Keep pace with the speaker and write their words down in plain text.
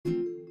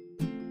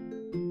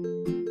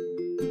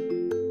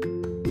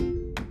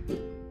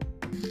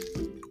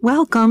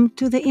Welcome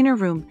to the Inner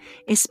Room,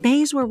 a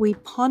space where we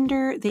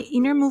ponder the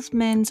inner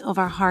movements of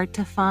our heart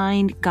to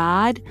find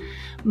God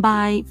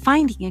by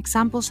finding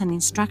examples and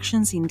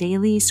instructions in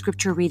daily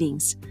scripture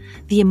readings.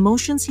 The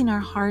emotions in our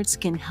hearts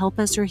can help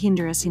us or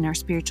hinder us in our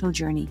spiritual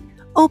journey.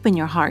 Open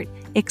your heart,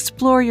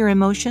 explore your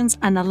emotions,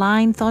 and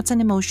align thoughts and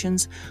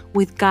emotions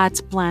with God's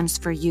plans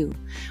for you.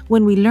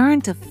 When we learn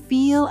to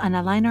feel and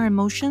align our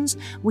emotions,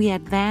 we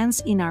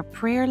advance in our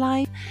prayer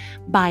life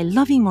by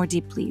loving more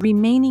deeply,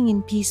 remaining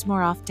in peace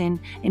more often,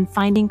 and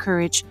finding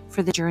courage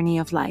for the journey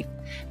of life.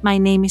 My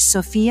name is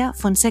Sofia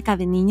Fonseca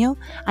de Niño,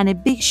 and a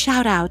big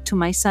shout out to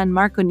my son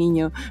Marco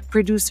Niño,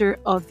 producer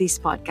of this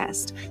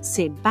podcast.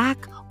 Sit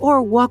back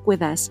or walk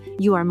with us.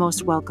 You are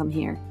most welcome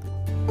here.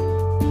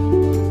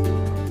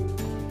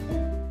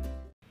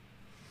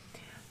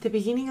 The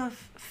beginning of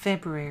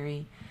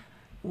February,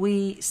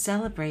 we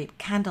celebrate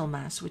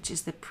Candlemas, which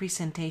is the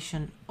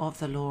presentation of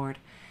the Lord.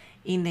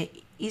 In the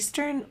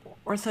Eastern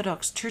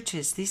Orthodox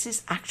churches, this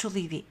is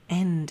actually the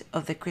end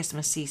of the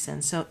Christmas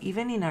season. So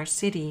even in our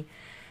city,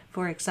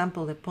 for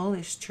example, the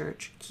Polish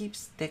church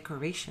keeps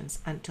decorations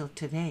until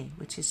today,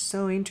 which is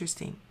so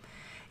interesting.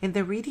 And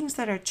the readings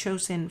that are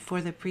chosen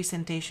for the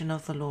presentation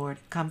of the Lord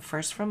come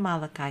first from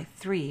Malachi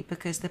 3,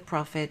 because the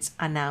prophets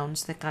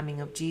announce the coming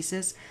of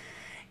Jesus.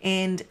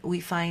 And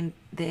we find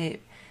the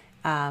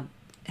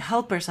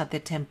helpers at the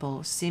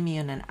temple,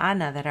 Simeon and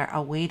Anna, that are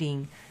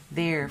awaiting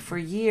there for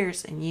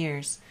years and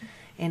years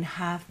and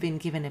have been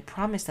given a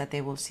promise that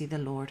they will see the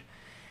Lord,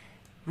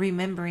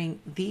 remembering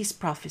these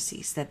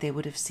prophecies that they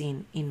would have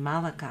seen in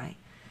Malachi.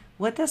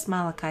 What does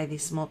Malachi,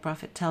 this small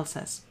prophet, tells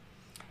us?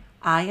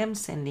 I am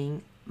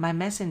sending my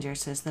messenger,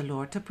 says the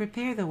Lord, to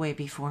prepare the way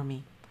before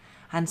me.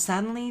 And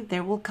suddenly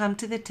there will come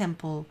to the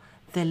temple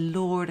the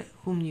Lord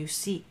whom you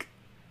seek.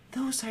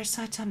 Those are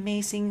such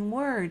amazing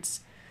words.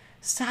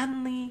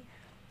 Suddenly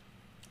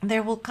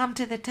there will come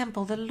to the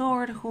temple the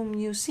Lord whom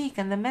you seek,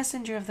 and the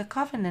messenger of the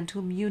covenant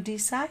whom you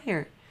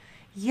desire.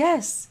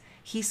 Yes,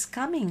 he's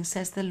coming,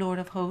 says the Lord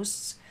of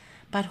hosts.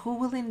 But who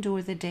will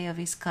endure the day of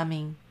his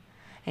coming?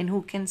 And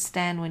who can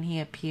stand when he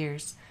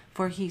appears?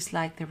 For he's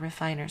like the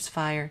refiner's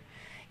fire.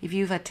 If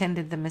you've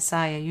attended the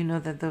Messiah, you know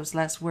that those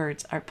last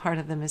words are part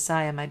of the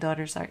Messiah. My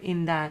daughters are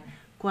in that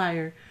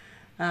choir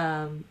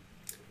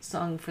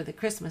song for the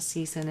Christmas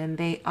season, and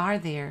they are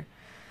there.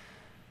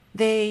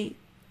 They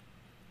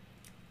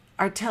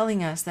are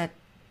telling us that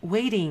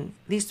waiting,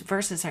 these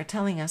verses are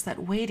telling us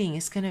that waiting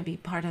is going to be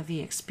part of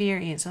the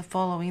experience of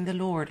following the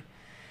Lord.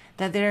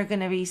 That there are going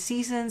to be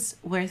seasons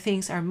where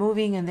things are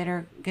moving, and there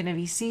are going to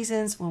be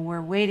seasons when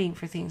we're waiting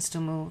for things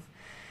to move.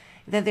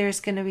 That there's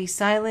going to be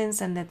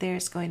silence, and that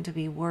there's going to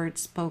be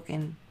words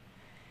spoken.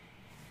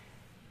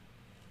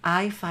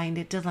 I find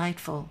it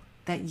delightful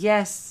that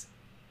yes,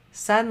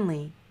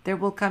 suddenly there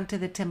will come to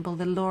the temple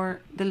the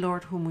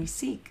Lord whom we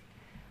seek.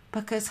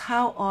 Because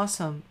how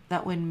awesome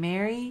that when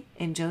Mary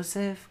and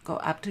Joseph go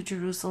up to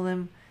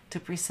Jerusalem to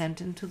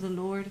present him to the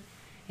Lord,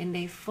 and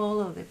they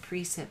follow the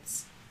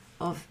precepts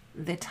of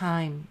the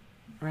time,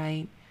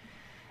 right?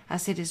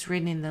 As it is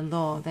written in the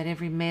law, that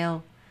every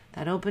male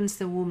that opens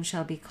the womb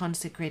shall be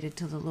consecrated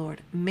to the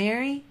Lord.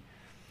 Mary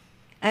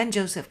and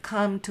Joseph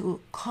come to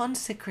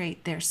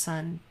consecrate their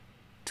son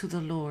to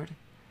the Lord.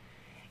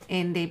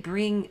 And they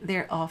bring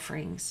their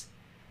offerings,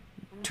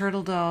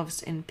 turtle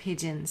doves and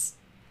pigeons.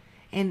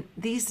 And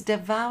these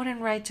devout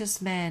and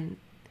righteous men,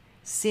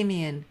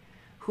 Simeon,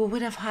 who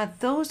would have had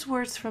those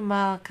words from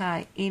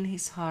Malachi in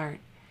his heart,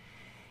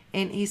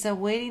 and he's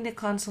awaiting the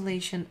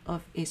consolation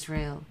of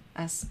Israel,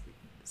 as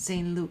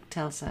St. Luke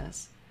tells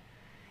us.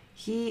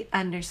 He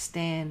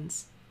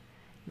understands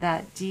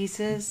that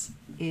Jesus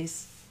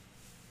is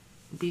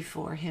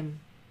before him.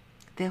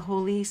 The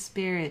Holy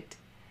Spirit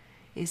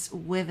is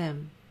with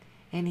him.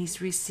 And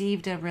he's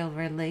received a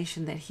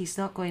revelation that he's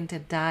not going to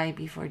die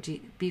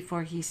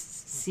before he's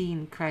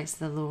seen Christ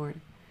the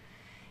Lord.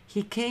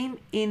 He came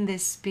in the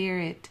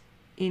Spirit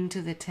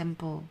into the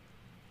temple.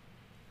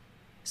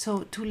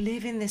 So to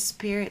live in the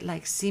Spirit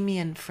like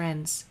Simeon,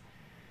 friends,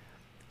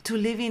 to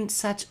live in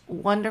such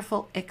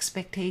wonderful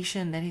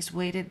expectation that he's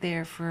waited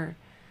there for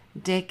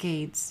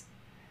decades.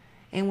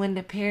 And when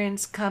the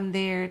parents come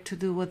there to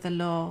do what the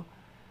law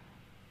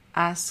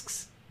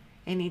asks,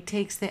 and he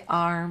takes the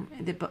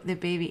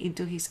baby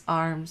into his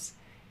arms,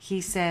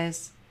 he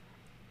says,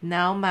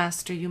 now,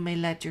 Master, you may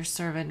let your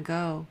servant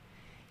go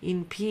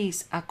in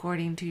peace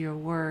according to your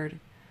word.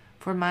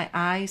 For my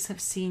eyes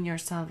have seen your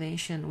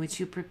salvation, which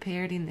you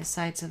prepared in the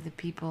sights of the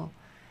people,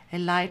 a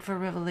light for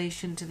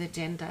revelation to the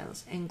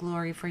Gentiles and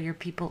glory for your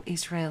people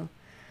Israel.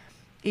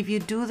 If you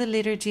do the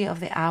liturgy of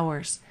the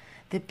hours,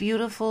 the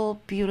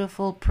beautiful,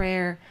 beautiful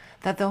prayer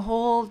that the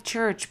whole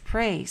church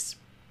prays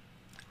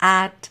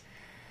at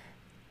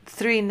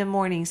 3 in the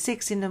morning,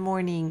 6 in the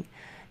morning,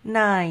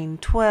 9,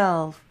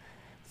 12,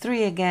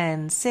 3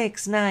 again,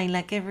 6, 9,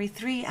 like every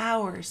 3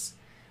 hours.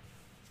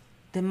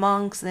 The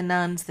monks, the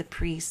nuns, the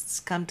priests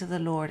come to the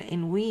Lord,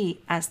 and we,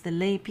 as the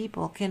lay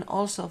people, can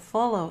also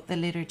follow the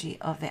liturgy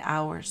of the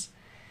hours.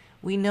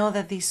 We know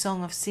that the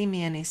Song of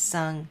Simeon is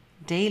sung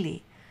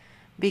daily,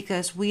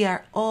 because we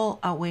are all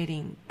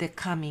awaiting the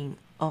coming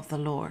of the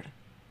Lord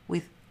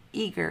with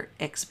eager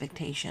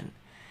expectation.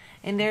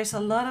 And there's a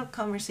lot of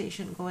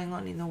conversation going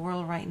on in the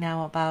world right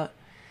now about,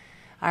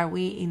 are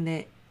we in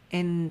the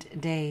end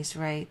days,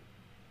 right?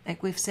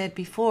 Like we've said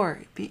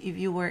before, if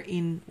you were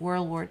in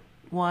World War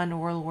I or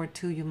World War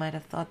II, you might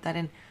have thought that.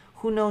 And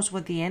who knows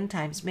what the end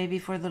times, maybe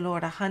for the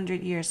Lord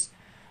 100 years,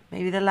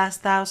 maybe the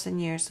last 1,000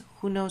 years,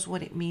 who knows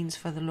what it means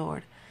for the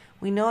Lord.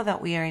 We know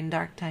that we are in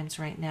dark times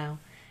right now.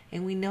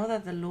 And we know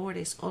that the Lord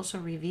is also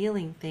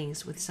revealing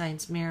things with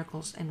signs,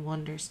 miracles, and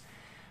wonders.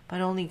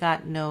 But only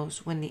God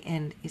knows when the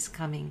end is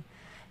coming.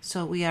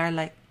 So we are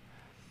like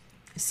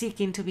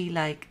seeking to be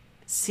like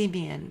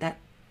Simeon, that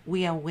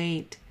we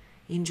await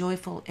in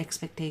joyful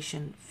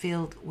expectation,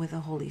 filled with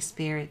the Holy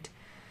Spirit.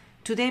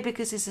 Today,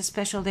 because it's a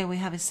special day, we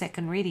have a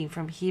second reading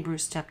from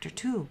Hebrews chapter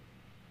 2.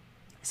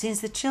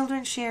 Since the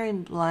children share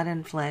in blood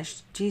and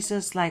flesh,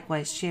 Jesus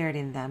likewise shared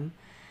in them,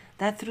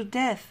 that through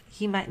death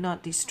he might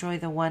not destroy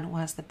the one who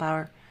has the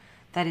power,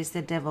 that is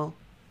the devil.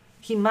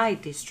 He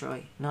might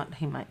destroy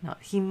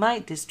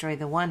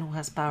the one who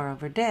has power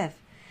over death,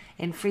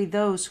 and free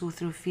those who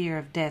through fear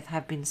of death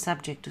have been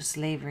subject to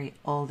slavery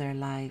all their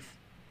life.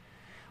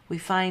 We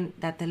find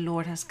that the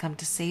Lord has come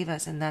to save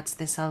us, and that's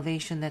the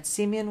salvation that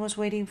Simeon was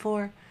waiting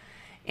for,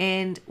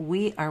 and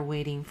we are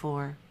waiting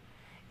for.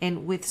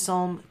 And with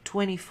Psalm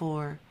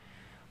 24,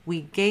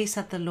 we gaze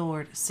at the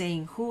Lord,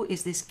 saying, who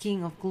is this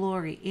King of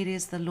glory? It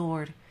is the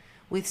Lord.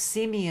 With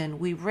Simeon,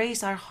 we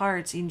raise our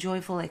hearts in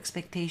joyful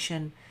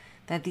expectation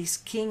that this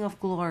King of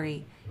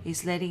glory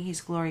is letting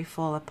his glory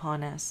fall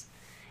upon us.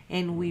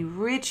 And we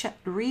reach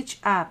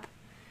up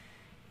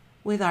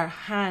with our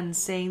hands,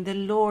 saying, the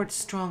Lord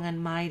strong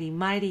and mighty,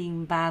 mighty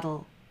in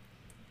battle.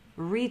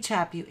 Reach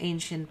up, you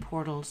ancient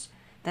portals,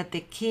 that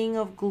the King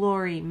of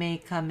glory may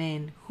come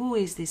in. Who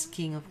is this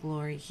King of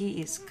glory?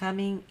 He is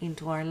coming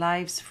into our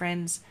lives,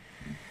 friends,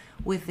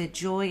 with the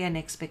joy and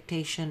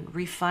expectation,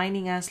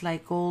 refining us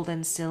like gold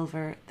and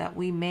silver, that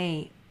we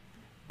may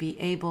be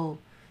able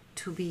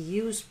to be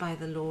used by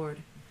the Lord,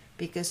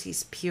 because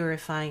he's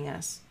purifying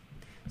us.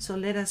 So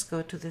let us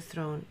go to the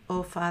throne.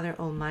 O Father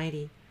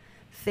Almighty,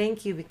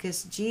 thank you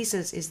because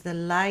Jesus is the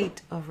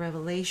light of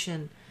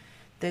revelation,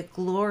 the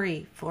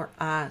glory for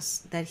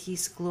us, that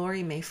his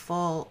glory may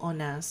fall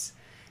on us,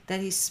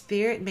 that his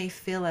Spirit may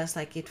fill us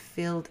like it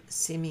filled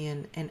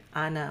Simeon and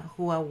Anna,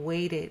 who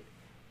awaited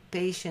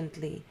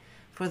patiently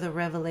for the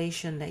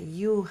revelation that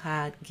you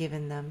had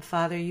given them.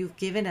 Father, you've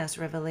given us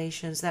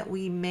revelations that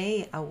we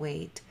may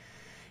await.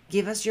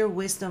 Give us your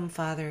wisdom,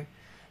 Father.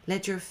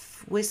 Let your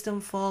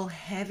wisdom fall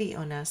heavy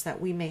on us,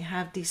 that we may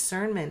have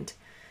discernment,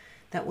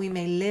 that we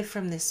may live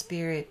from the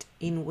Spirit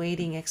in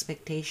waiting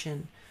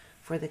expectation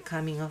for the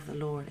coming of the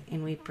Lord.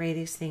 And we pray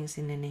these things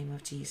in the name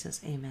of Jesus.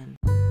 Amen.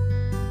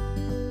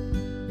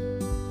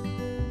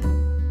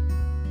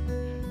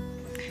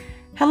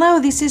 Hello,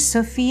 this is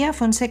Sofia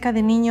Fonseca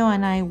de Niño,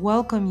 and I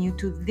welcome you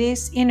to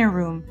this Inner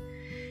Room.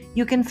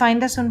 You can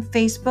find us on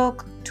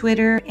Facebook,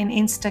 Twitter, and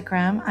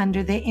Instagram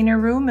under the Inner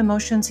Room,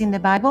 Emotions in the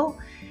Bible,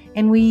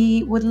 and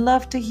we would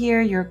love to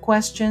hear your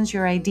questions,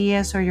 your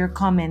ideas, or your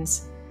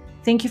comments.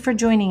 Thank you for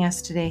joining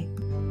us today.